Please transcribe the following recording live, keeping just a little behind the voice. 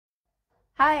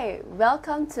Hi,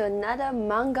 welcome to another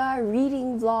manga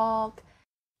reading vlog.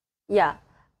 Yeah,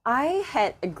 I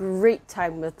had a great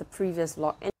time with the previous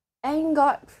vlog and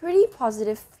got pretty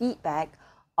positive feedback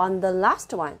on the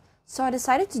last one. So I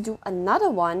decided to do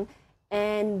another one,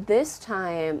 and this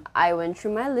time I went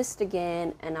through my list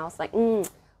again and I was like,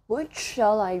 what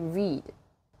shall I read?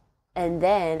 And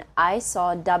then I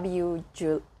saw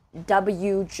W-Juliet.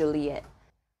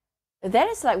 That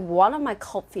is like one of my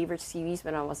cult favorite series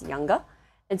when I was younger.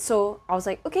 And so I was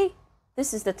like, okay,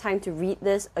 this is the time to read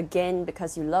this again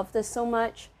because you love this so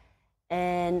much.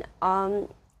 And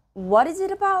what is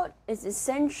it about? It's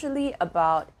essentially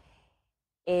about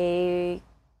a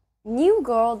new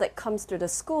girl that comes to the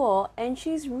school, and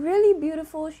she's really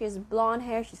beautiful. She has blonde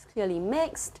hair, she's clearly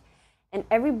mixed, and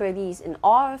everybody's in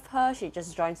awe of her. She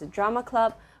just joins the drama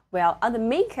club. Well, the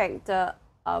main character,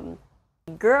 a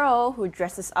girl who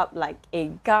dresses up like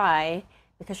a guy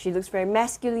because she looks very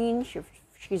masculine,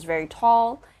 she's very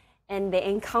tall, and they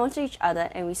encounter each other,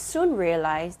 and we soon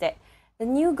realize that the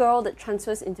new girl that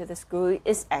transfers into the school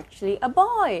is actually a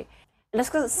boy. And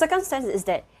the circumstance is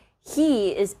that he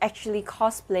is actually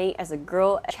cosplaying as a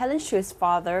girl, a challenge to his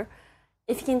father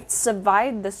if he can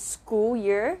survive the school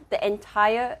year, the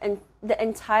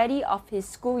entirety of his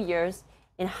school years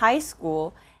in high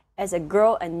school as a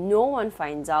girl, and no one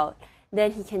finds out,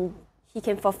 then he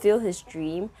can fulfill his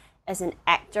dream as an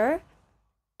actor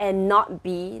and not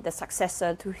be the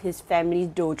successor to his family's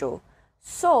dojo.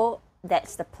 So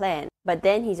that's the plan. But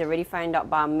then he's already found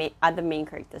out by other main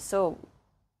characters. So,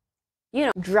 you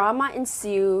know, drama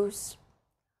ensues.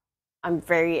 I'm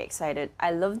very excited. I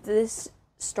love this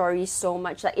story so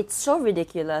much. Like, it's so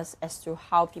ridiculous as to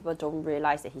how people don't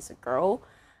realize that he's a girl.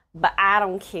 But I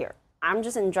don't care. I'm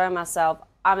just enjoying myself.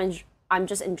 I'm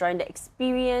just enjoying the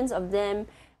experience of them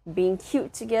being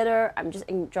cute together. I'm just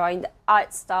enjoying the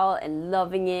art style and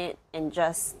loving it, and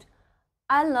just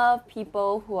I love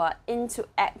people who are into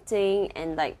acting,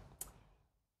 and like,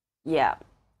 yeah,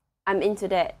 I'm into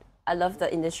that. I love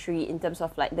the industry in terms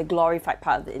of like the glorified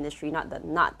part of the industry, not the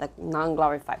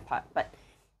non-glorified part. But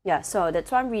yeah, so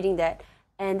that's why I'm reading that,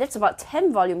 and that's about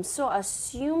 10 volumes. So I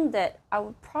assume that I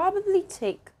would probably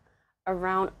take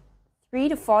around 3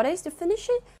 to 4 days to finish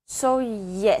it. So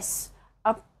yes,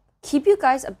 I'll keep you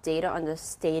guys updated on the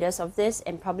status of this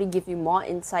and probably give you more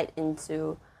insight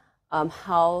into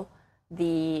how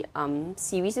the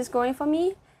series is going for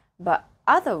me. But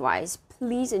otherwise,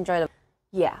 please enjoy the...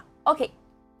 Yeah, okay,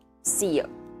 see you.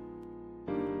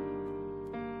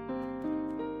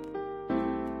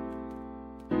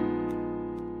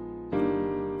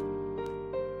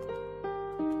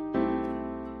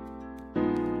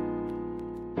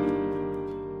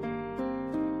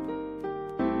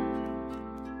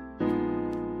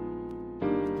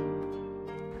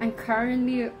 I'm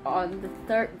currently on the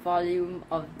 3rd volume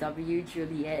of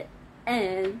W-Juliet,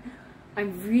 and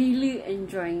I'm really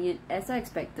enjoying it as I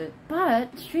expected.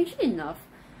 But strangely enough,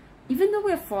 even though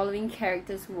we're following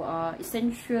characters who are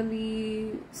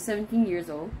essentially 17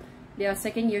 years old, they are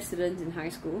second-year students in high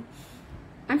school,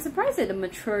 I'm surprised at the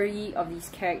maturity of these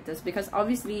characters, because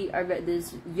obviously I read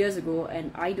this years ago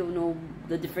and I don't know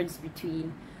the difference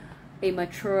between a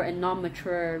mature and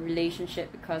non-mature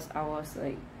relationship, because I was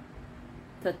like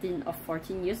 13 or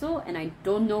 14 years old and I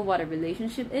don't know what a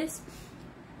relationship is.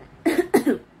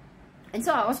 And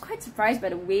so I was quite surprised by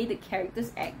the way the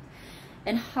characters act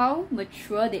and how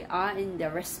mature they are in their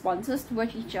responses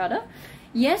towards each other.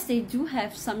 Yes, they do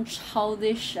have some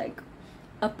childish like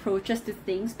approaches to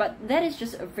things, but that is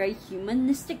just a very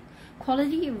humanistic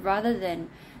quality rather than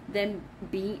them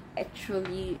being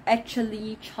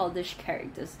actually childish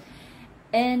characters.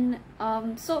 And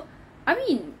so I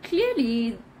mean,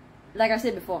 clearly, like I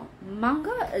said before,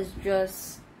 manga is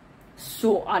just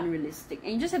so unrealistic,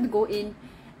 and you just have to go in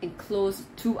and close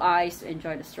 2 eyes to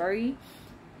enjoy the story.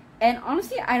 And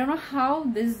honestly, I don't know how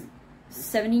this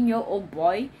 17-year-old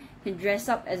boy can dress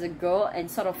up as a girl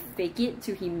and sort of fake it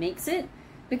till he makes it,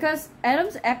 because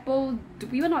Adam's apple, do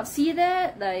people not see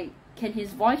that? Like, can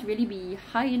his voice really be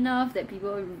high enough that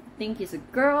people think he's a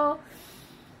girl?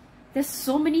 There's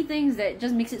so many things that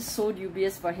just makes it so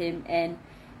dubious for him. And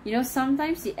you know,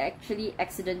 sometimes he actually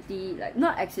accidentally, like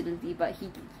not accidentally, but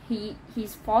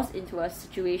he's forced into a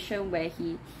situation where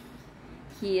he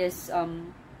is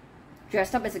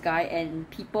dressed up as a guy, and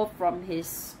people from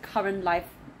his current life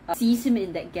sees him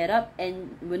in that getup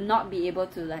and will not be able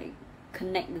to like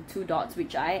connect the 2 dots,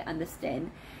 which I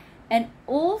understand, and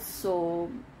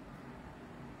also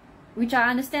which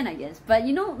I understand, I guess. But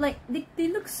you know, like they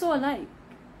look so alike.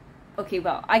 Okay,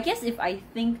 well, I guess if I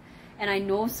think and I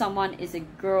know someone is a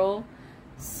girl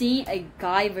seeing a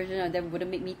guy version of them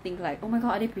wouldn't make me think like, oh my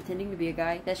god, are they pretending to be a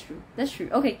guy? That's true. That's true.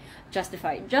 Okay,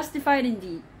 justified. Justified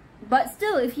indeed. But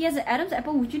still, if he has an Adam's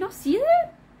apple, would you not see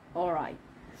that? Alright.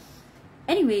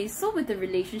 Anyway, so with the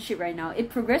relationship right now, it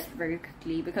progressed very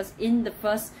quickly because in the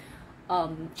first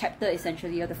chapter,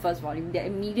 essentially, of the first volume, they're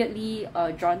immediately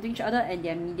drawn to each other and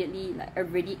they're immediately like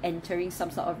already entering some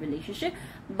sort of relationship.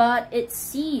 But it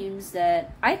seems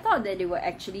that I thought that they were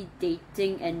actually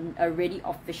dating and already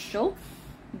official,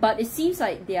 but it seems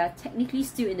like they are technically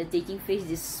still in the dating phase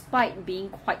despite being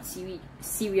quite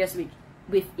serious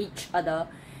with each other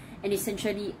and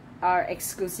essentially are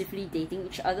exclusively dating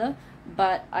each other.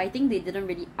 But I think they didn't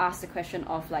really ask the question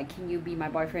of like, can you be my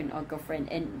boyfriend or girlfriend?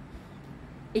 And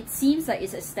it seems like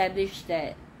it's established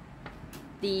that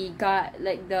the guy,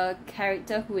 like the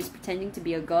character who is pretending to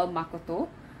be a girl,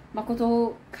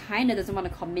 Makoto kind of doesn't want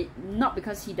to commit, not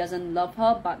because he doesn't love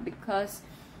her, but because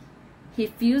he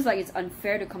feels like it's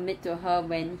unfair to commit to her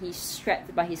when he's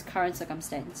strapped by his current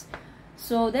circumstance.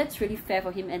 So that's really fair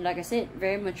for him, and like I said,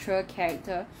 very mature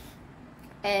character,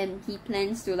 and he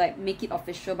plans to like make it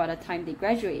official by the time they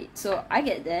graduate. So I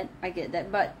get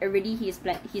that, but already he's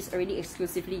already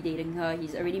exclusively dating her.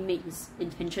 He's already made his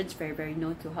intentions very, very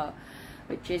known to her,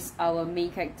 which is our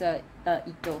main character,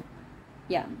 Ito.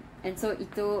 Yeah, and so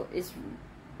Ito is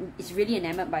really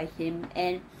enamored by him,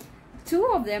 and two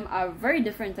of them are very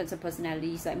different in terms of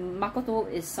personalities. Like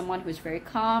Makoto is someone who is very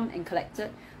calm and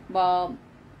collected, while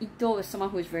Ito is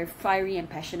someone who is very fiery and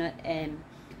passionate and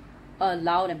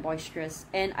loud and boisterous.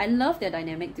 And I love their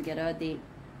dynamic together. They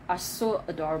are so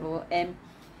adorable, and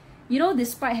you know,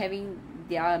 despite having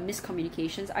their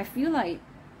miscommunications, I feel like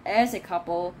as a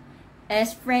couple,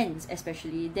 as friends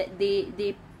especially, that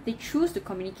they choose to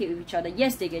communicate with each other.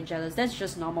 Yes, they get jealous, that's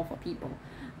just normal for people,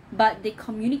 but they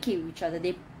communicate with each other.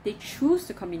 They choose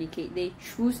to communicate. They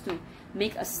choose to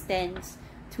make a stance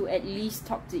to at least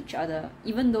talk to each other,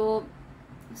 even though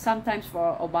sometimes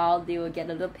for a while they will get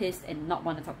a little pissed and not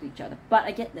want to talk to each other. But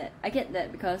I get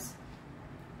that because,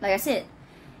 like I said,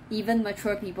 even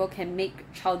mature people can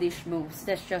make childish moves.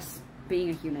 That's just being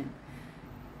a human.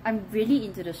 I'm really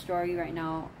into the story right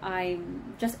now.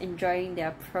 I'm just enjoying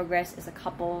their progress as a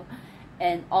couple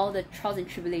and all the trials and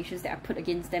tribulations that are put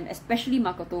against them, especially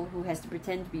Makoto, who has to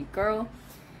pretend to be a girl,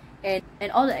 and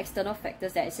all the external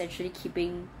factors that are essentially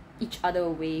keeping each other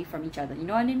away from each other. You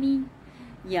know what I mean?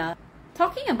 Yeah.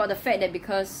 Talking about the fact that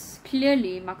because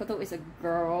clearly Makoto is a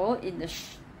girl in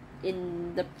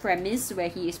the premise where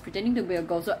he is pretending to be a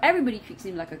girl, so everybody treats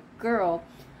him like a girl,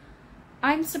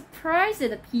 I'm surprised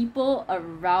that the people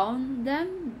around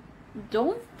them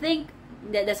don't think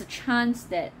that there's a chance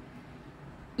that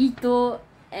Ito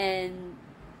and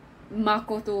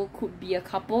Makoto could be a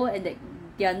couple and that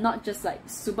they are not just like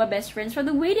super best friends. From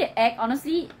the way they act,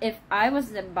 honestly, if I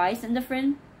was a bystander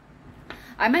friend,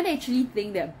 I might actually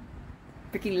think they're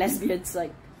freaking lesbians,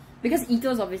 like, because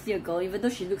Ito is obviously a girl. Even though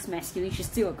she looks masculine, she's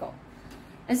still a girl.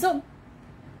 And so,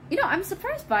 you know, I'm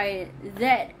surprised by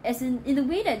that, as in the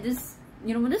way that this,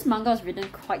 you know, when this manga was written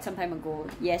quite some time ago,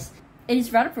 yes, it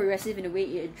is rather progressive in the way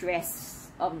it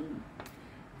addresses,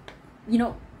 you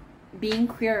know, being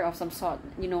queer of some sort,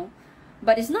 you know,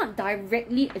 but it's not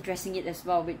directly addressing it as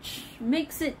well, which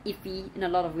makes it iffy in a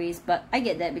lot of ways. But I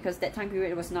get that because that time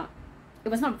period it was not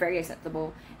very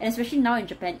acceptable, and especially now in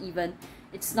Japan, even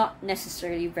it's not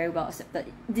necessarily very well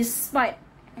accepted, despite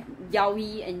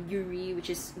yaoi and yuri, which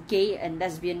is gay and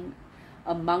lesbian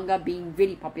manga, being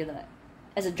really popular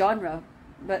as a genre,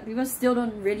 but people still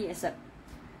don't really accept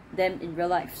them in real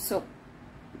life. So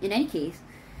in any case,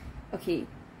 okay,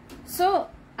 so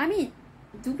I mean,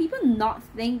 do people not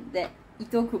think that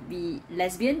Ito could be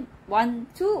lesbian? One,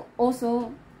 two,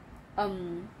 also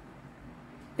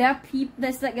there are people,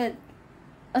 there's like a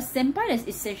senpai that's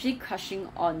essentially crushing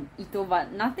on Ito,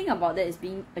 but nothing about that is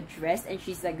being addressed, and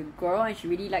she's like a girl and she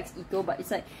really likes Ito, but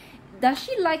it's like, does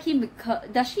she like him because,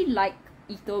 does she like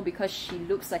Ito because she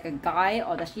looks like a guy,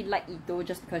 or does she like Ito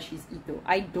just because she's Ito?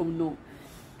 I don't know.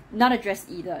 Not addressed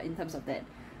either in terms of that.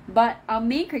 But our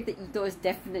main character Ito is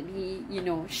definitely, you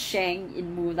know, Shang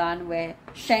in Mulan, where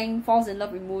Shang falls in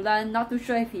love with Mulan. Not too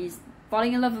sure if he's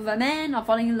falling in love with a man or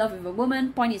falling in love with a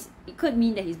woman. Point is, it could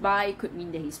mean that he's bi, it could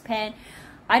mean that he's pan.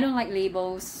 I don't like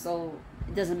labels, so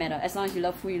it doesn't matter. As long as you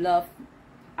love who you love,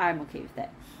 I'm okay with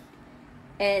that.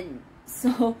 And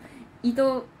so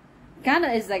Ito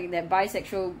kinda is like that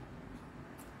bisexual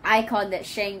icon that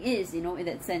Shang is, you know, in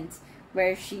that sense,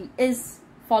 where she is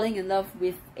falling in love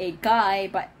with a guy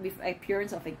but with the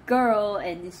appearance of a girl,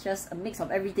 and it's just a mix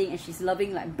of everything, and she's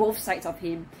loving like both sides of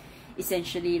him,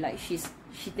 essentially. Like she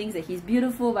thinks that he's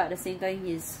beautiful, but at the same time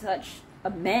he's such a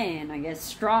man, I guess,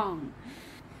 strong.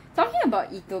 Talking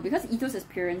about Ito, because Ito's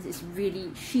appearance is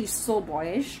really, she's so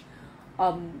boyish.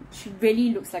 She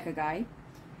really looks like a guy.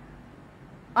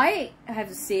 I have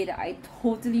to say that I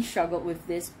totally struggled with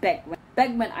this back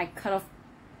when I cut off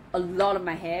a lot of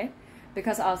my hair,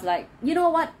 because I was like, you know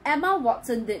what, Emma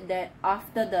Watson did that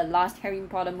after the last Harry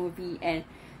Potter movie, and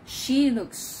she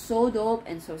looks so dope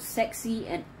and so sexy,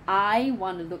 and I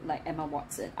want to look like Emma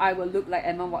Watson. I will look like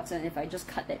Emma Watson if I just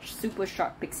cut that super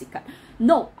short pixie cut.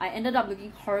 No, I ended up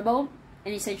looking horrible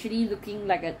and essentially looking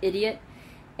like an idiot,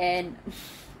 and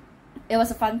it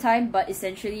was a fun time, but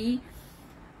essentially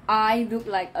I look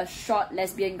like a short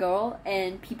lesbian girl,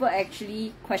 and people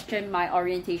actually question my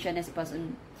orientation as a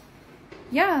person.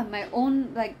 Yeah, my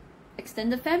own like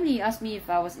extended family asked me if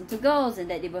I was into girls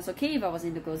and that it was okay if I was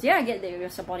into girls. Yeah, I get that you're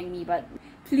supporting me, but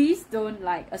please don't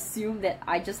like assume that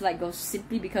I just like girls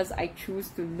simply because I choose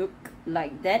to look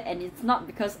like that, and it's not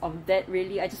because of that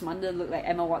really. I just wanted to look like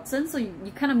Emma Watson, so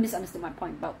you kind of misunderstood my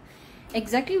point. But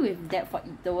exactly with that for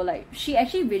Ito, like she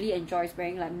actually really enjoys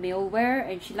wearing like male wear,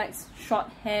 and she likes short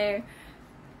hair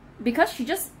because she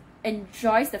just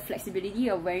enjoys the flexibility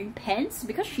of wearing pants,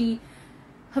 because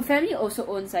her family also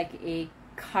owns like a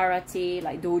karate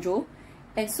like dojo,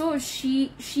 and so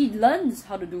she learns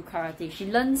how to do karate.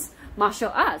 She learns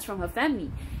martial arts from her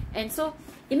family, and so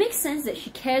it makes sense that she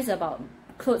cares about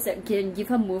clothes that can give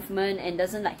her movement and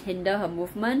doesn't like hinder her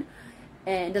movement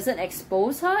and doesn't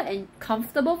expose her and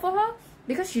comfortable for her,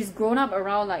 because she's grown up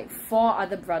around like 4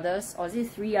 other brothers, or is it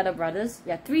 3 other brothers?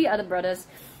 Yeah, 3 other brothers,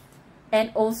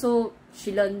 and also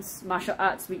she learns martial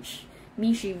arts, which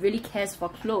means she really cares for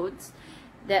clothes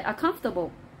that are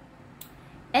comfortable.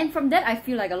 And from that, I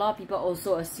feel like a lot of people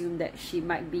also assume that she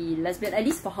might be lesbian, at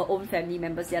least for her own family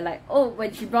members. They're like, oh,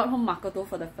 when she brought home Makoto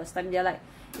for the first time, they're like,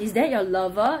 is that your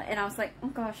lover? And I was like, oh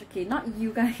gosh, okay, not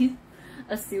you guys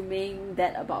assuming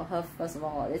that about her. First of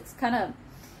all, it's kind of,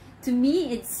 to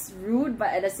me it's rude, but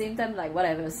at the same time, like,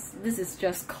 whatever, this is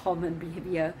just common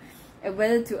behavior, and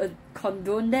whether to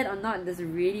condone that or not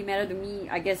doesn't really matter to me.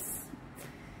 I guess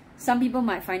some people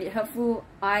might find it hurtful.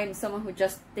 I'm someone who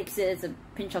just takes it as a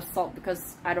pinch of salt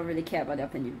because I don't really care about their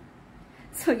opinion.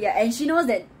 So yeah, and she knows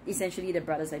that essentially the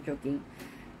brothers are joking,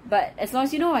 but as long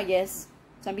as you know, I guess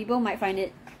some people might find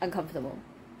it uncomfortable.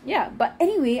 Yeah, but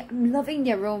anyway, I'm loving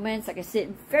their romance. Like I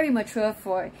said, very mature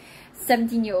for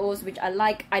 17-year-olds, which I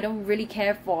like. I don't really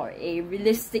care for a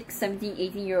realistic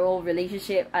 17-18-year-old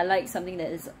relationship. I like something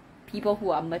that is people who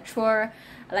are mature.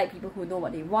 I like people who know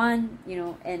what they want, you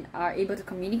know, and are able to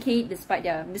communicate despite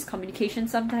their miscommunication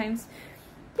sometimes.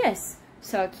 Yes,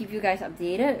 so I'll keep you guys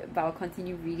updated, but I'll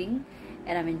continue reading,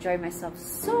 and I'm enjoying myself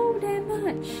so damn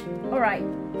much. Alright,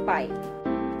 bye.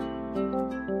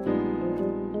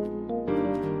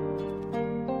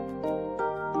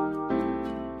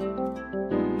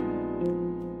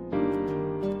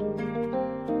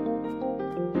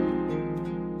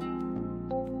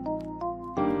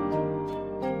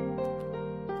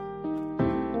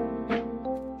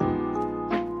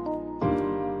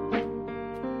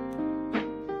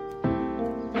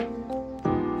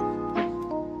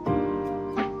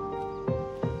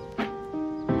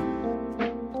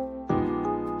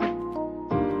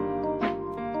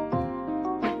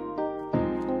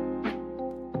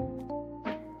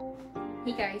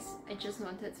 Hey guys, I just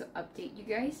wanted to update you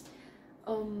guys.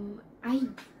 I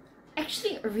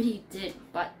actually already did,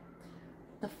 but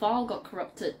the file got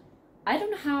corrupted. I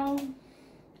don't know how.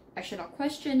 I should not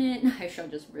question it. I should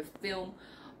just refilm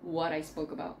what I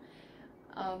spoke about.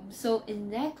 So in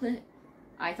that clip,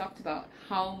 I talked about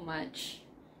how much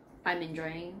I'm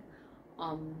enjoying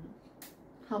my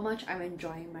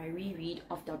reread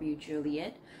of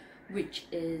W-Juliet, which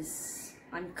is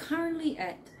I'm currently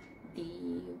at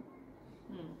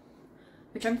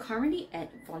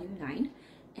volume 9,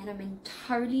 and I'm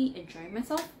entirely enjoying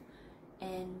myself.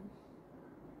 And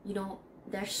you know,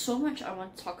 there's so much I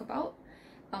want to talk about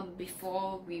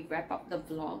before we wrap up the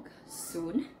vlog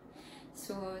soon.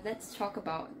 So let's talk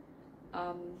about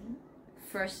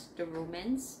first the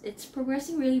romance. It's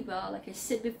progressing really well. Like I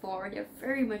said before, they're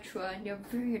very mature and they're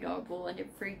very adorable and they're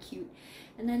very cute,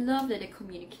 and I love that they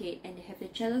communicate and they have their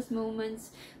jealous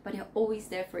moments, but they're always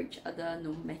there for each other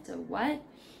no matter what.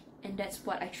 And that's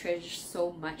what I treasure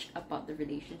so much about the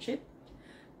relationship.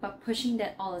 But pushing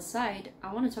that all aside,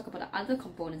 I want to talk about the other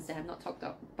components that I've not talked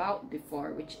about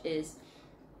before, which is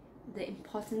the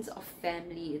importance of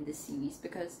family in this series.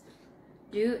 Because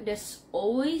dude, there's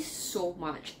always so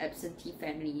much absentee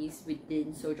families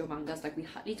within shoujo mangas. Like, we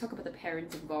hardly talk about the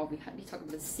parents involved, we hardly talk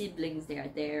about the siblings that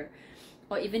are there,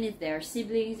 or even if they're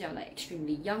siblings, they're like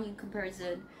extremely young in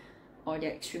comparison, or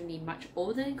they're extremely much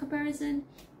older in comparison.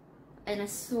 And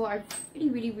so I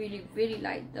really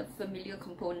like the familial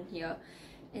component here,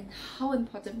 and how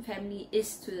important family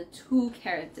is to the two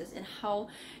characters, and how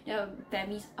their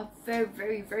families are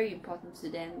very important to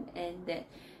them, and that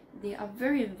they are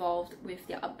very involved with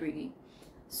their upbringing.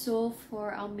 So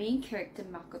for our main character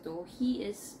Makoto, he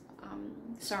is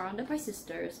surrounded by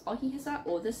sisters, or he has our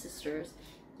older sisters.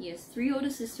 He has 3 older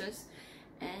sisters,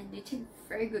 and they take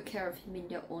very good care of him in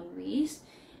their own ways.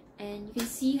 And you can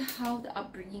see how the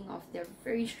upbringing of their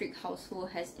very strict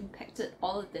household has impacted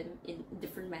all of them in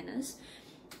different manners.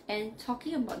 And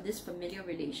talking about this familial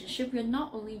relationship, we're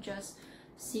not only just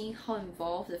seeing how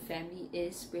involved the family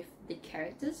is with the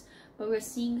characters, but we're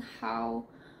seeing how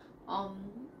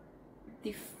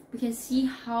we can see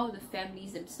how the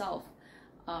families themselves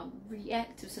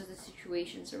react to certain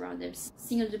situations around them,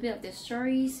 seeing a little bit of their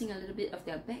stories, seeing a little bit of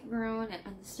their background, and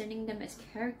understanding them as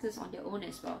characters on their own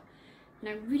as well. And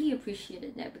I really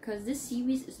appreciated that, because this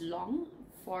series is long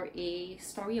for a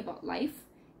story about life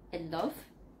and love.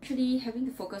 Actually having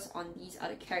to focus on these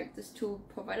other characters to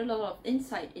provide a lot of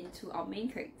insight into our main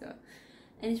character.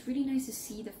 And it's really nice to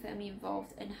see the family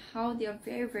involved, and how their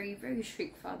very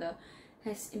strict father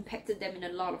has impacted them in a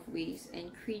lot of ways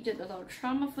and created a lot of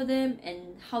trauma for them,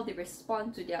 and how they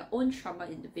respond to their own trauma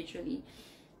individually,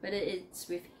 whether it's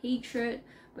with hatred,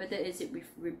 whether it's with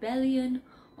rebellion,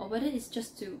 or whether it's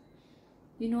just to,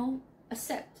 you know,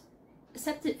 accept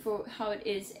it for how it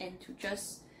is, and to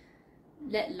just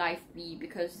let life be,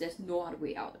 because there's no other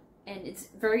way out. And it's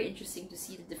very interesting to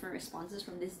see the different responses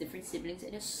from these different siblings,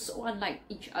 and they're so unlike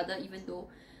each other, even though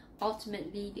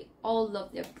ultimately they all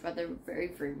love their brother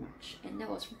very much. And that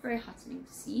was very heartening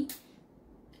to see.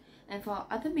 And for our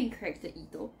other main character,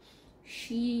 Ito,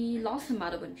 she lost her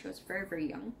mother when she was very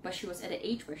young, but she was at an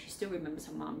age where she still remembers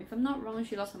her mom. If I'm not wrong,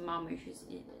 she lost her mom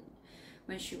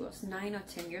when she was 9 or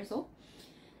 10 years old.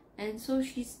 And so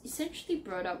she's essentially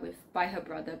brought up by her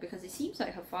brother, because it seems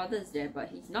like her father is there, but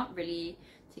he's not really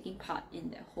taking part in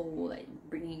that whole like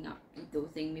bringing up Ito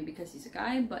thing, maybe because he's a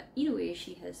guy. But either way,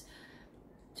 she has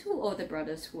 2 older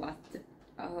brothers who are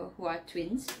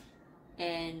twins,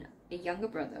 and a younger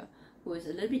brother who is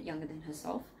a little bit younger than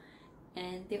herself.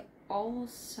 And they're all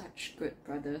such good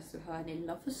brothers to her, and they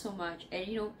love her so much. And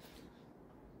you know,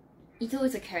 Ito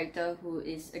is a character who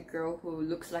is a girl who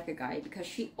looks like a guy, because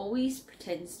she always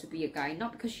pretends to be a guy,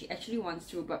 not because she actually wants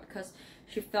to, but because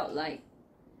she felt like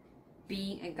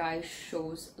being a guy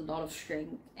shows a lot of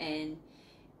strength, and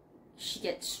she's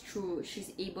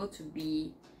able to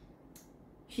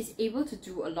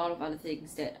do a lot of other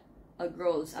things that a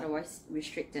girl is otherwise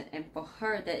restricted. And for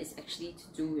her, that is actually to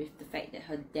do with the fact that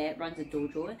her dad runs a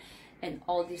dojo, and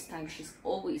all this time she's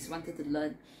always wanted to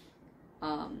learn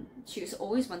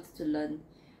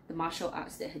the martial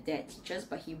arts that her dad teaches,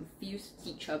 but he refused to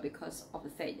teach her because of the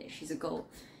fact that she's a girl,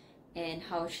 and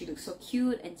how she looks so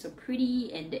cute and so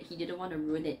pretty, and that he didn't want to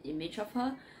ruin that image of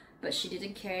her. But she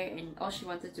didn't care, and all she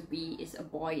wanted to be is a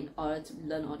boy in order to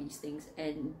learn all these things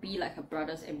and be like her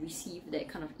brothers and receive that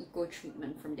kind of equal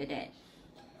treatment from their dad.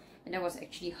 And that was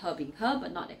actually her being her,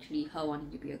 but not actually her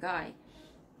wanting to be a guy.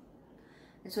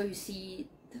 And so you see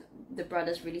the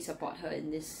brothers really support her in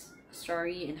this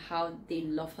story, and how they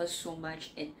love her so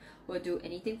much and will do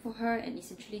anything for her, and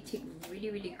essentially take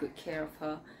really good care of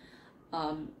her.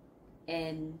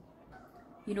 And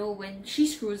you know, when she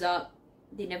screws up,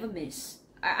 they never miss.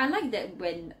 I like that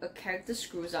when a character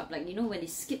screws up, like, you know, when they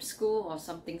skip school or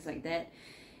some things like that.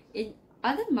 In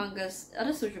other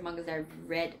social mangas that I've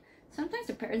read, sometimes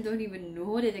the parents don't even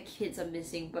know that the kids are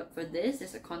missing, but for this,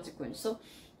 there's a consequence. So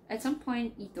at some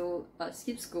point, Ito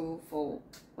skips school for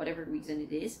whatever reason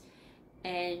it is,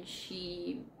 and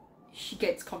she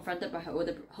gets confronted by her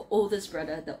oldest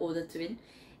brother, the older twin,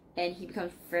 and he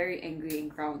becomes very angry and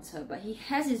grounds her. But he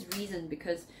has his reason,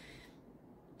 because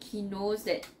he knows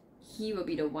that he will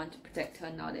be the one to protect her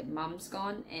now that mom's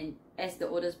gone, and as the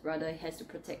oldest brother, he has to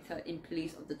protect her in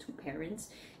place of the 2 parents.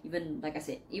 Even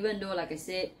though, like I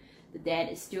said, the dad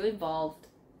is still involved,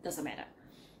 doesn't matter.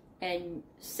 And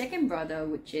second brother,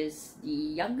 which is the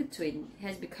younger twin,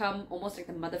 has become almost like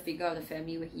the mother figure of the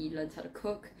family, where he learns how to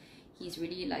cook. He's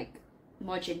really like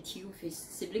more genteel with his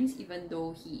siblings, even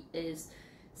though he is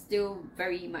still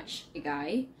very much a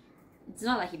guy. It's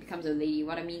not like he becomes a lady.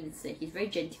 What I mean is that he's very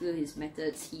gentle with his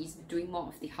methods. He's doing more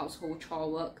of the household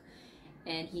chore work,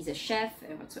 and he's a chef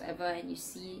and whatsoever. And you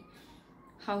see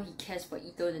how he cares for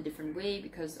Ito in a different way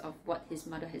because of what his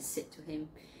mother has said to him.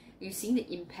 You're seeing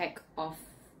the impact of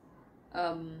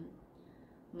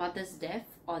mother's death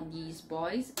on these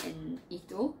boys and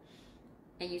Ito,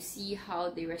 and you see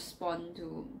how they respond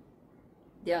to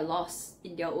their loss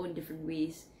in their own different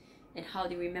ways. and how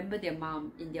they remember their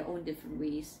mom in their own different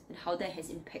ways, and how that has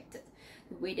impacted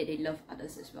the way that they love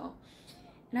others as well.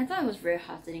 And I thought it was very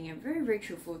heartening and very, very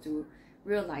truthful to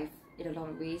real life in a lot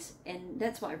of ways, and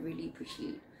that's what I really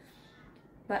appreciate.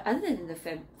 But other than the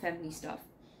family stuff,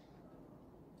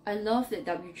 I love that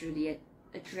W-Juliet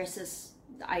addresses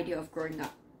the idea of growing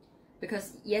up.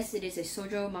 Because yes, it is a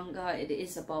shoujo manga, it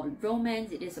is about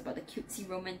romance, it is about the cutesy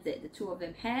romance that the two of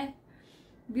them have.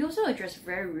 We also address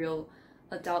very real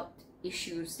adult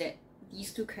issues that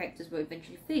these two characters will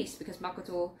eventually face, because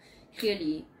Makoto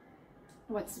clearly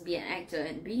wants to be an actor,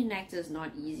 and being an actor is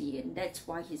not easy, and that's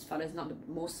why his father is not the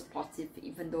most supportive,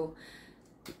 even though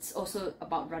it's also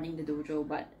about running the dojo.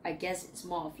 But I guess it's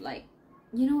more of like,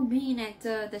 you know, being an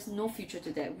actor, there's no future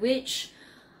to that, which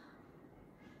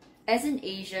as an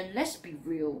Asian, let's be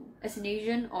real, as an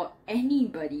Asian or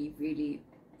anybody really,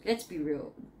 let's be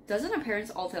real, doesn't our parents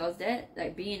all tell us that,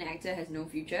 like, being an actor has no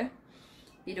future?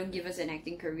 They don't give us an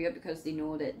acting career because they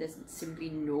know that there's simply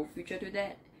no future to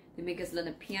that. They make us learn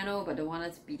the piano but don't want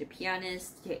us to be the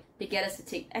pianist. They get us to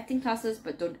take acting classes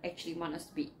but don't actually want us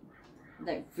to be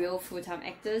like real full-time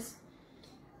actors.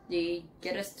 They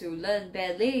get us to learn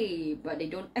ballet but they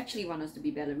don't actually want us to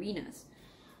be ballerinas,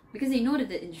 because they know that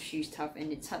the industry is tough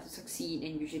and it's hard to succeed,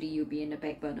 and usually you'll be in the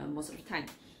back burner most of the time.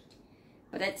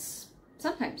 But that's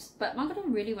sometimes. But Makoto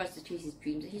really wants to chase his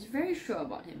dreams, and he's very sure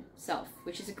about himself,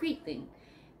 which is a great thing,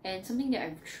 and something that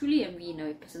I truly envy in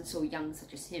a person so young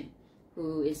such as him,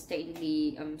 who is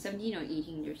technically 17 or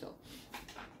 18 years old.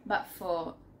 But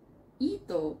for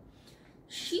Ito,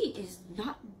 she is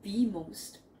not the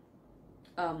most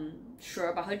sure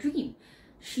about her dream.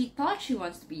 She thought she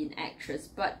wants to be an actress,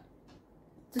 but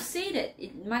to say that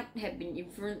it might have been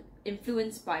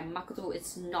influenced by Makoto,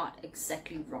 it's not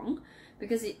exactly wrong,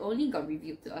 because it only got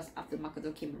revealed to us after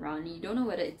Makoto came around, and you don't know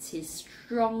whether it's his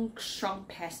strong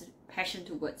passion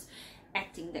towards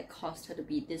acting that caused her to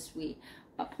be this way.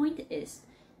 But point is,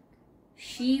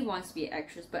 she wants to be an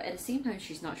actress, but at the same time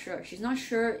she's not sure. She's not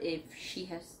sure if she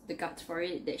has the guts for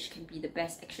it, that she can be the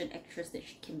best action actress that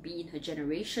she can be in her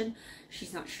generation.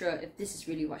 She's not sure if this is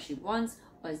really what she wants,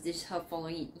 or is this her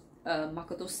following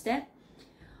Makoto's step,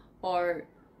 or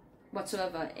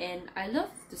whatsoever. And I love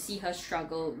to see her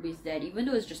struggle with that, even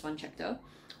though it's just one chapter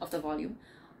of the volume.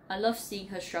 I love seeing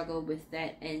her struggle with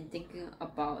that and thinking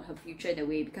about her future in a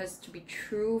way, because to be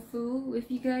truthful with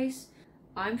you guys,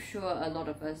 I'm sure a lot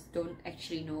of us don't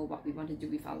actually know what we want to do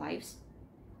with our lives.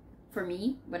 For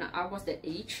me, when I was that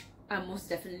age, I most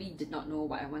definitely did not know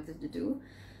what I wanted to do.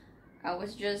 I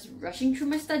was just rushing through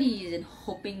my studies and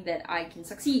hoping that I can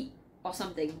succeed or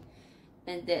something,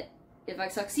 and that if I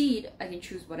succeed, I can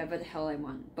choose whatever the hell I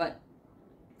want. But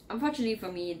unfortunately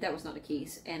for me, that was not the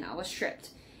case, and I was trapped.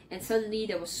 And suddenly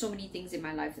there were so many things in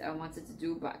my life that I wanted to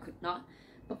do, but I could not.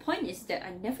 The point is that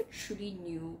I never truly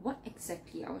knew what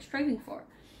exactly I was striving for.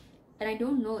 And I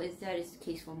don't know if that is the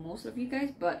case for most of you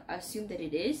guys, but I assume that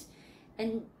it is.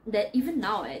 And that even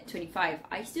now at 25,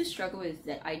 I still struggle with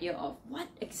that idea of what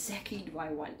exactly do I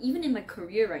want. Even in my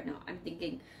career right now, I'm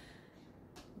thinking,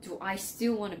 do I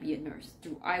still want to be a nurse?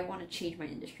 Do I want to change my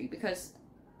industry? Because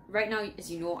right now,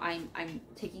 as you know, I'm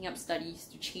taking up studies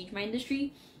to change my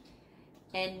industry.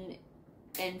 And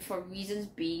for reasons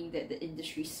being that the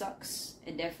industry sucks,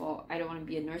 and therefore I don't want to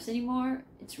be a nurse anymore.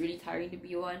 It's really tiring to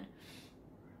be one,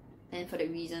 and for that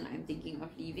reason I'm thinking of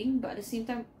leaving. But at the same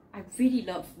time, I really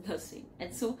love nursing,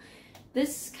 and so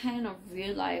this kind of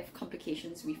real life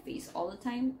complications we face all the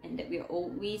time, and that we are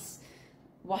always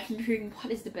wondering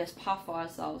what is the best path for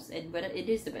ourselves and whether it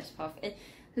is the best path. And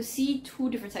to see two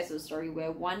different sides of the story,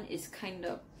 where one is kind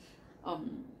of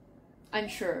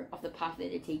unsure of the path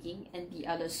that they're taking, and the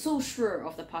other so sure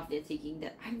of the path they're taking,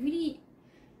 that I really,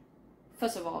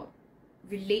 first of all,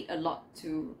 relate a lot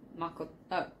to Makoto.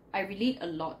 I relate a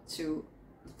lot to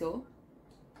Ito,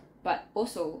 but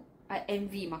also I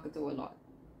envy Makoto a lot.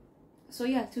 So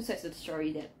yeah, two sides of the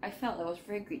story that I felt that was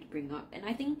very great to bring up. And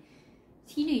I think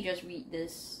teenagers read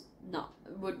this,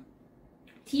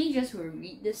 teenagers who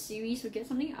read this series would get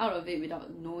something out of it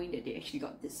without knowing that they actually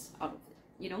got this out of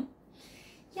it, you know?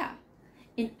 Yeah.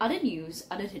 In other news,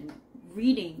 other than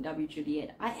reading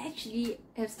W-Juliet, I actually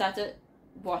have started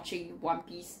watching One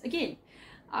Piece again.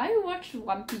 I watched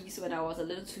One Piece when I was a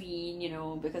little tween, you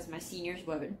know, because my seniors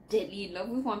were deadly in love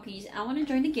with One Piece, and I want to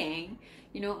join the gang.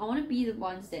 You know, I want to be the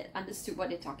ones that understood what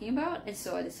they're talking about, and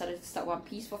so I decided to start One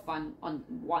Piece for fun on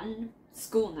one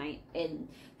school night, and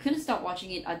couldn't stop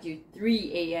watching it until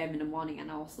 3 a.m. in the morning,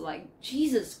 and I was like,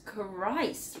 Jesus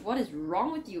Christ, what is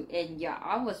wrong with you? And yeah,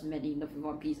 I was madly in love with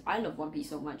One Piece. I love One Piece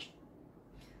so much.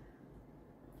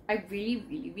 I really,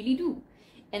 really, really do.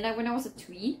 And like when I was a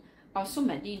tween, I was so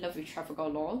madly in love with Trafalgar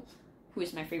Law. who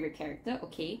is my favorite character,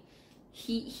 okay,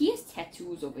 he has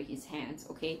tattoos over his hands,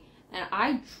 okay, and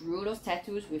I drew those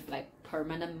tattoos with like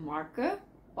permanent marker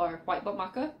or whiteboard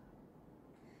marker.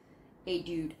 Hey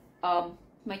dude,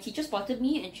 my teacher spotted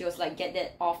me and she was like, get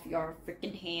that off your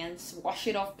freaking hands, wash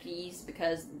it off please,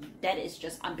 because that is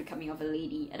just unbecoming of a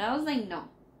lady. And I was like, no.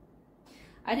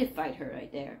 I did fight her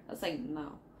right there. I was like,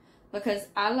 no, because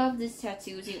I love these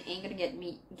tattoos. You ain't gonna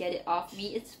get it off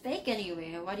me. It's fake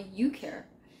anyway. Why do you care?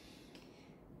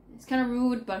 It's kind of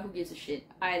rude, but who gives a shit?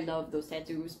 I love those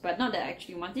tattoos, but not that I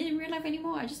actually want it in real life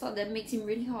anymore. I just thought that makes him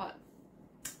really hot.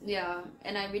 Yeah,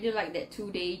 and I really like that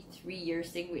 2 day 3 years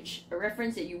thing, which a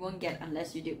reference that you won't get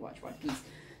unless you did watch One Piece.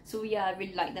 So yeah, I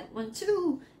really like that one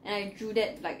too. And I drew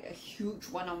that like a huge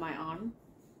one on my arm,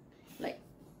 like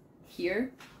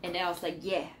here, and then I was like,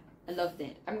 yeah, I love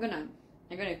that. I'm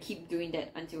gonna keep doing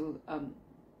that until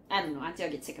I don't know, until I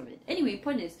get sick of it. Anyway,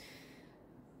 point is,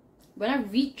 when I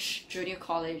reached junior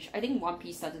college, I think One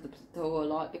Piece started to plateau a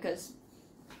lot, because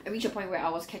I reached a point where I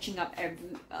was catching up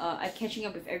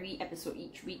with every episode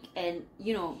each week. And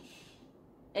you know,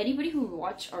 anybody who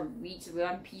watch or reads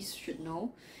One Piece should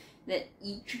know that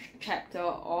each chapter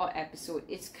or episode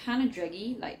is kind of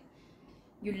draggy. Like,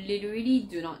 you literally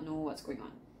do not know what's going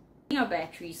on. I'm running out of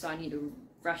battery, so I need to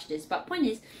rush this. But point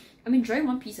is, I'm enjoying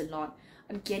One Piece a lot.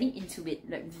 I'm getting into it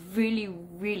like really,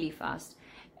 really fast.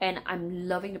 And I'm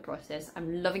loving the process.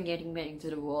 I'm loving getting back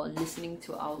into the world, listening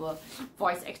to our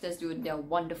voice actors doing their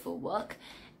wonderful work.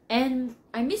 And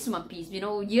I miss One Piece. You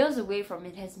know, years away from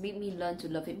it has made me learn to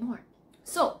love it more.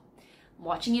 So, I'm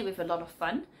watching it with a lot of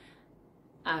fun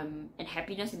and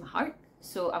happiness in my heart.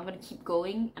 So I'm going to keep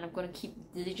going, and I'm going to keep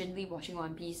diligently watching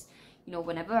One Piece, you know,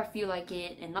 whenever I feel like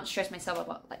it, and not stress myself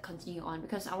about like continuing on,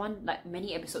 because I want like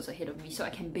many episodes ahead of me so I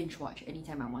can binge watch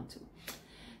anytime I want to.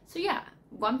 So yeah,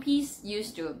 One Piece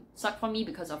used to suck for me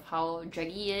because of how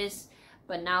draggy it is,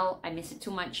 but now I miss it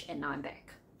too much and now I'm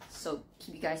back. So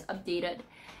keep you guys updated,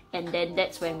 and then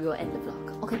that's when we will end the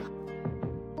vlog. Okay.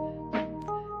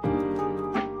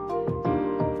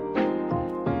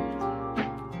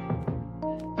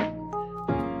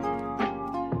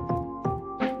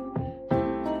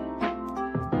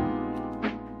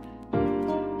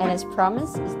 And as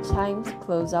promised, it's time to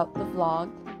close out the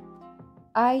vlog.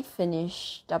 I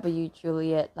finished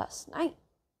W-Juliet last night,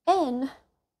 and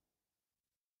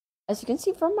as you can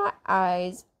see from my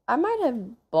eyes, I might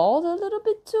have bawled a little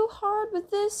bit too hard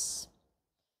with this.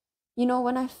 You know,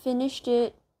 when I finished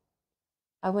it,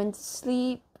 I went to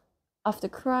sleep after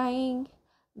crying.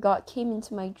 God came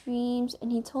into my dreams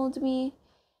and he told me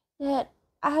that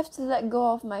I have to let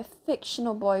go of my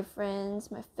fictional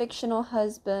boyfriends, my fictional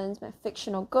husbands, my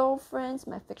fictional girlfriends,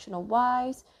 my fictional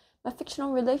wives, my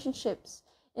fictional relationships,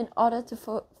 in order to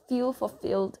feel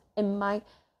fulfilled in my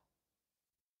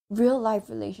real life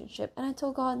relationship. And I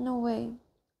told God, no way,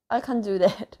 I can't do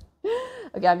that.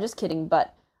 Okay, I'm just kidding,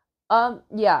 but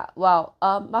yeah, wow,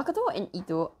 Makoto and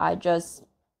Ito are just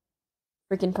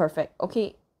freaking perfect.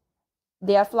 Okay,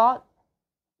 they are flawed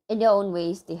in their own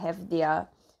ways. They have their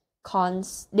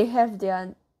cons, they have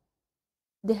their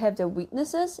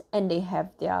weaknesses, and they have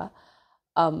their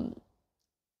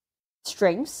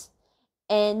strengths,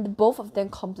 and both of them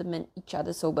complement each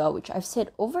other so well, which I've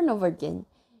said over and over again.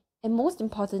 And most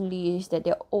importantly is that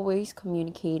they're always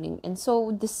communicating. And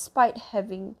so despite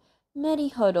having many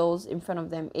hurdles in front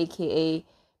of them, aka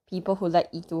people who like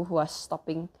Ito who are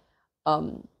stopping,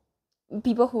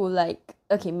 people who like,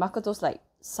 okay, Makoto's like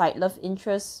side love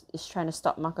interest is trying to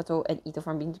stop Makoto and Ito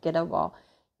from being together, while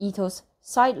Ito's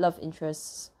side love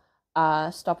interests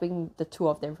are stopping the two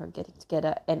of them from getting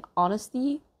together. And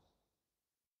honestly,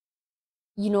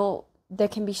 you know, there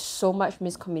can be so much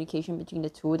miscommunication between the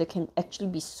two. There can actually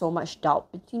be so much doubt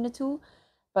between the two,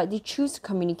 but they choose to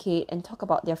communicate and talk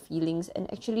about their feelings and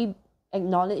actually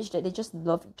acknowledge that they just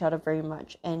love each other very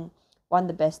much and want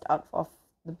the best out of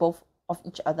the both of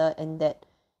each other, and that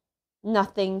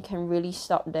nothing can really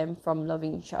stop them from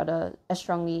loving each other as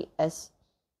strongly as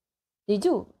they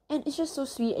do. And it's just so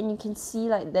sweet, and you can see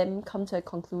like them come to a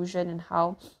conclusion, and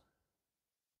how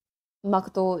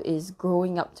Makoto is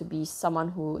growing up to be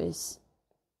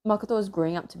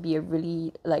a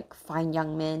really like fine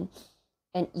young man,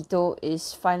 and Ito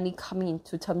is finally coming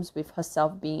into terms with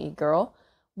herself being a girl,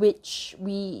 which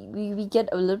we get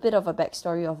a little bit of a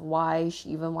backstory of why she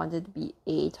even wanted to be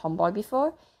a tomboy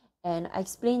before. And I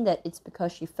explained that it's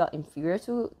because she felt inferior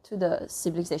to the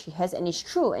siblings that she has, and it's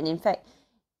true. And in fact,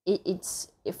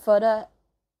 it's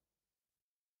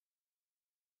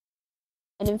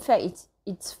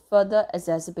further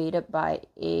exacerbated by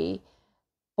a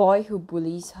boy who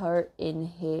bullies her in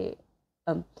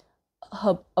a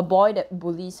boy that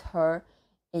bullies her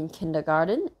in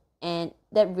kindergarten, and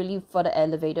that really further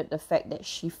elevated the fact that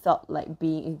she felt like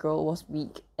being a girl was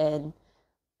weak and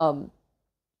um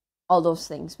all those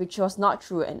things, which was not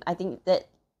true. And I think that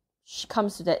she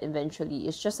comes to that eventually.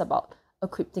 It's just about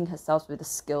equipping herself with the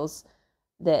skills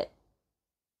that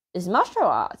is martial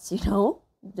arts,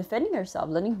 defending herself,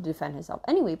 learning to defend herself.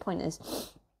 Anyway, point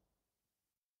is,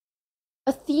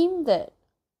 a theme that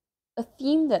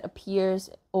appears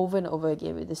over and over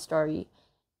again with this story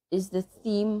is the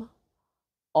theme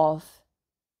of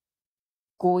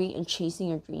going and chasing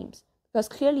your dreams. Because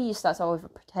clearly it starts out with a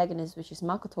protagonist, which is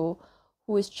Makoto,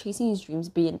 who is chasing his dreams,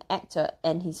 be an actor,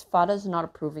 and his father's not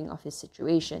approving of his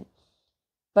situation.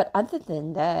 But other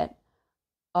than that,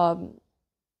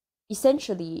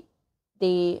 essentially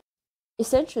they're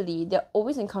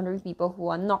always encountering people who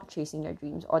are not chasing their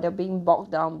dreams, or they're being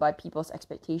bogged down by people's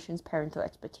expectations, parental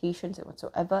expectations, and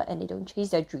whatsoever, and they don't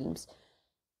chase their dreams.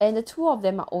 And the two of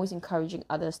them are always encouraging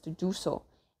others to do so.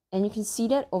 And you can see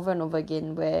that over and over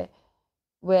again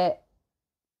where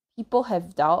people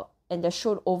have doubt, and they're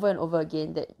shown over and over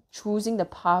again that choosing the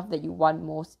path that you want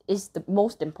most is the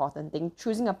most important thing.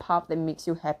 Choosing a path that makes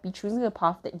you happy, choosing the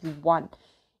path that you want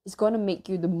is going to make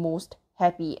you the most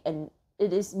happy, and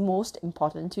it is most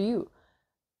important to you.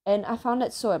 And I found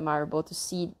that so admirable to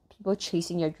see people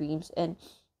chasing their dreams. And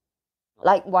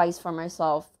likewise for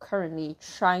myself, currently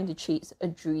trying to chase a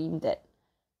dream that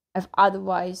I've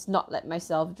otherwise not let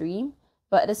myself dream.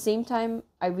 But at the same time,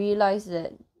 I realize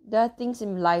that there are things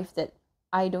in life that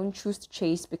I don't choose to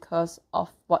chase because of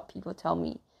what people tell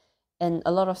me. And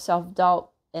a lot of self-doubt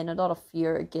and a lot of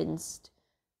fear against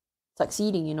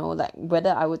succeeding, like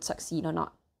whether I would succeed or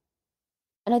not.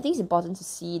 And I think it's important to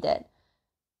see that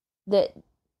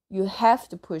you have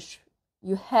to push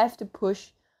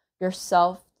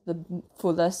yourself to the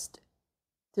fullest,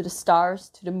 to the stars,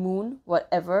 to the moon,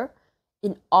 whatever,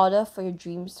 in order for your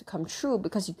dreams to come true,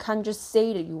 because you can't just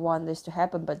say that you want this to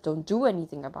happen but don't do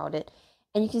anything about it.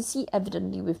 And you can see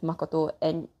evidently with Makoto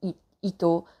and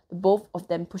Ito, both of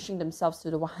them pushing themselves to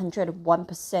the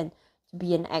 101% to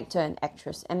be an actor and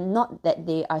actress, and not that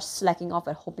they are slacking off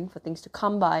and hoping for things to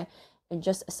come by and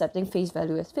just accepting face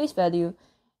value as face value.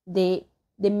 They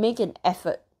make an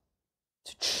effort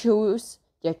to choose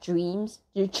their dreams,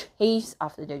 to chase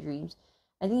after their dreams.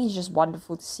 I think it's just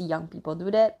wonderful to see young people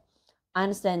do that. I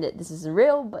understand that this isn't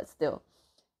real, but still,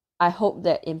 I hope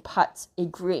that imparts a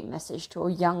great message to our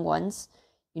young ones,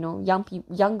 young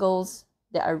girls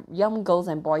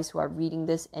and boys who are reading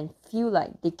this and feel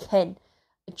like they can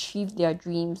achieve their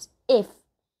dreams if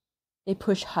they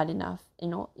push hard enough,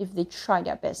 if they try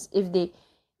their best, if they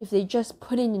just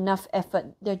put in enough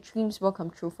effort, their dreams will come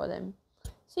true for them.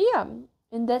 So yeah,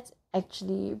 and that's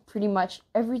actually pretty much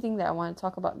everything that I want to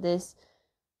talk about this.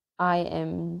 I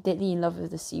am deadly in love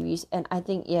with the series, and I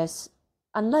think, yes,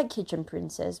 unlike Kitchen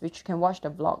Princess, which you can watch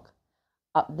the vlog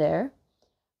up there,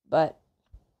 but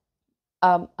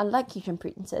unlike Kitchen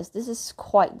Princess, this is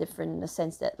quite different in the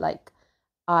sense that, like,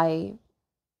 I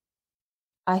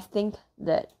think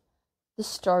that the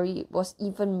story was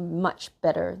even much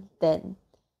better than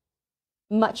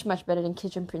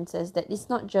Kitchen Princess. That it's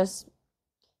not just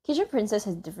Kitchen Princess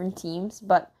has different themes,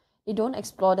 but they don't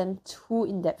explore them too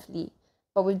in-depthly.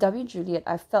 But with W-Juliet,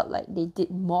 I felt like they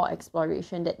did more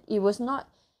exploration, that it was not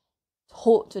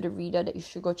told to the reader that you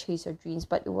should go chase your dreams,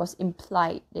 but it was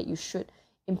implied that you should,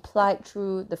 implied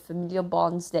through the familial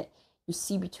bonds that you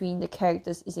see between the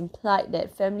characters, is implied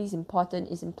that family is important,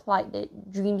 is implied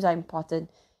that dreams are important,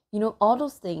 all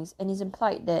those things, and it's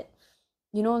implied that,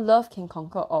 love can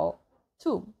conquer all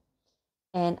too.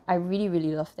 And I really,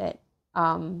 really love that.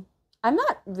 I'm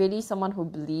not really someone who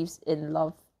believes in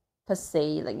love per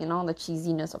se, like, the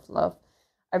cheesiness of love.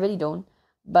 I really don't.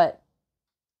 But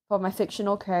for my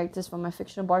fictional characters, for my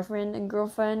fictional boyfriend and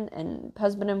girlfriend and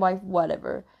husband and wife,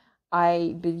 whatever,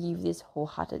 I believe this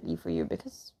wholeheartedly for you,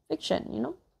 because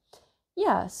fiction,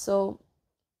 Yeah, so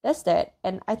that's that.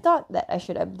 And I thought that I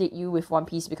should update you with One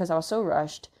Piece because I was so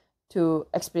rushed to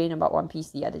explain about One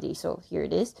Piece the other day. So here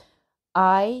it is.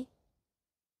 I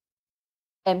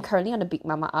am currently on the Big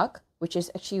Mama arc, which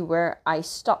is actually where I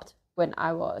stopped when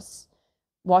I was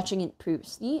watching it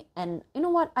previously. And you know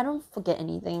what? I don't forget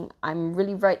anything. I'm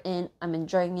really right in. I'm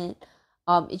enjoying it.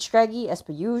 It's draggy as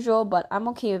per usual, but I'm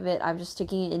okay with it. I'm just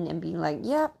taking it in and being like,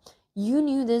 yeah, you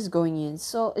knew this going in,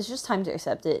 so it's just time to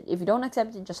accept it. If you don't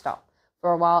accept it, just stop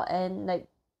for a while and like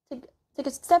take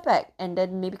a step back and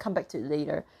then maybe come back to it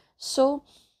later. So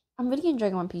I'm really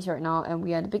enjoying One Piece right now, and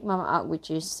we are the Big Mama arc, which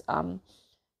is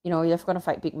you're gonna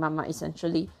fight Big Mama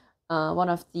essentially. One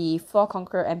of the four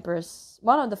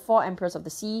emperors of the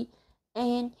sea,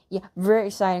 And yeah, very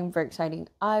exciting, very exciting.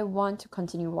 I want to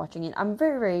continue watching it. I'm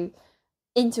very, very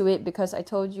into it because I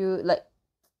told you, like,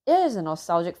 it is a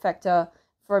nostalgic factor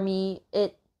for me.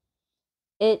 It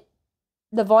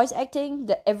the voice acting,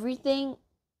 the everything,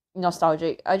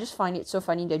 nostalgic. I just find it so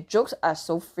funny. The jokes are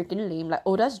so freaking lame. Like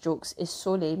Oda's jokes is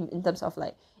so lame in terms of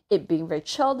like it being very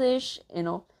childish, you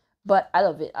know. But I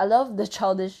love it. I love the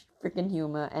childish freaking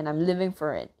humor, and I'm living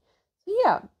for it. So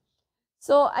yeah.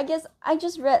 So I guess I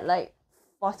just read like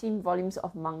 14 volumes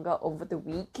of manga over the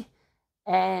week,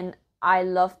 and I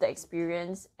love the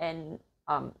experience and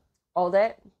all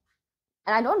that.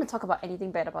 And I don't want to talk about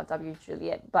anything bad about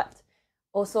W-Juliet, but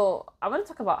also I want to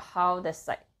talk about how there's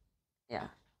like yeah.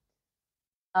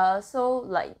 So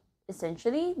like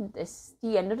essentially this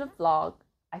the end of the vlog.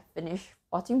 I finished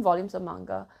 14 volumes of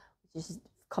manga, which is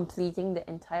completing the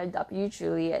entire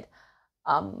W-Juliet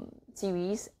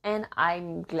series, and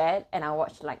I'm glad. And I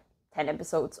watched like 10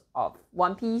 episodes of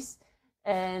One Piece,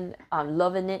 and I'm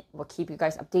loving it. We'll keep you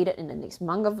guys updated in the next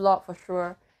manga vlog for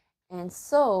sure. And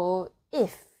so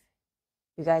if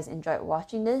you guys enjoyed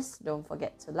watching this, don't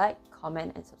forget to like,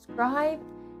 comment, and subscribe.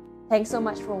 Thanks so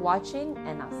much for watching,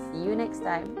 and I'll see you next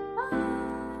time.